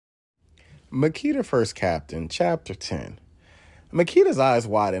Makeda First Captain, Chapter 10. Makeda's eyes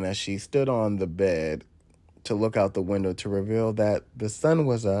widened as she stood on the bed to look out the window to reveal that the sun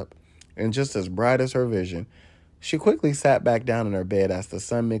was up and just as bright as her vision. She quickly sat back down in her bed as the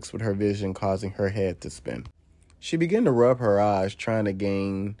sun mixed with her vision, causing her head to spin. She began to rub her eyes, trying to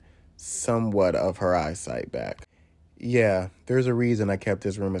gain somewhat of her eyesight back. Yeah, there's a reason I kept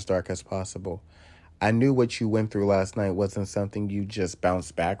this room as dark as possible. I knew what you went through last night wasn't something you just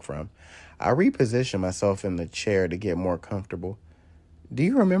bounced back from. I repositioned myself in the chair to get more comfortable. Do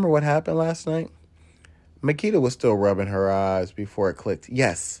you remember what happened last night? Makeda was still rubbing her eyes before it clicked.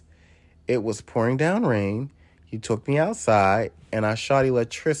 Yes, it was pouring down rain. You took me outside, and I shot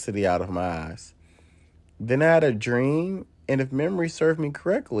electricity out of my eyes. Then I had a dream, and if memory served me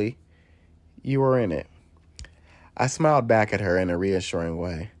correctly, you were in it. I smiled back at her in a reassuring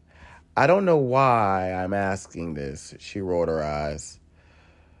way. I don't know why I'm asking this, she rolled her eyes.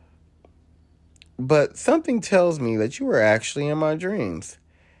 But something tells me that you were actually in my dreams.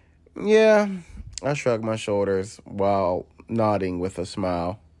 Yeah, I shrugged my shoulders while nodding with a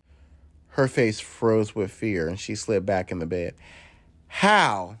smile. Her face froze with fear and she slid back in the bed.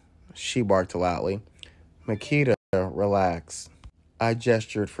 How? She barked loudly. Makeda relaxed. I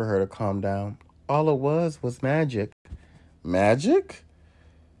gestured for her to calm down. All it was magic. Magic?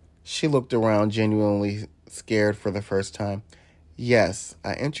 She looked around, genuinely scared for the first time. Yes,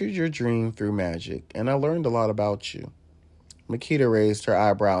 I entered your dream through magic, and I learned a lot about you. Makeda raised her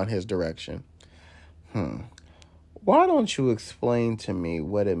eyebrow in his direction. Why don't you explain to me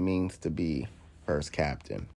what it means to be First Captain?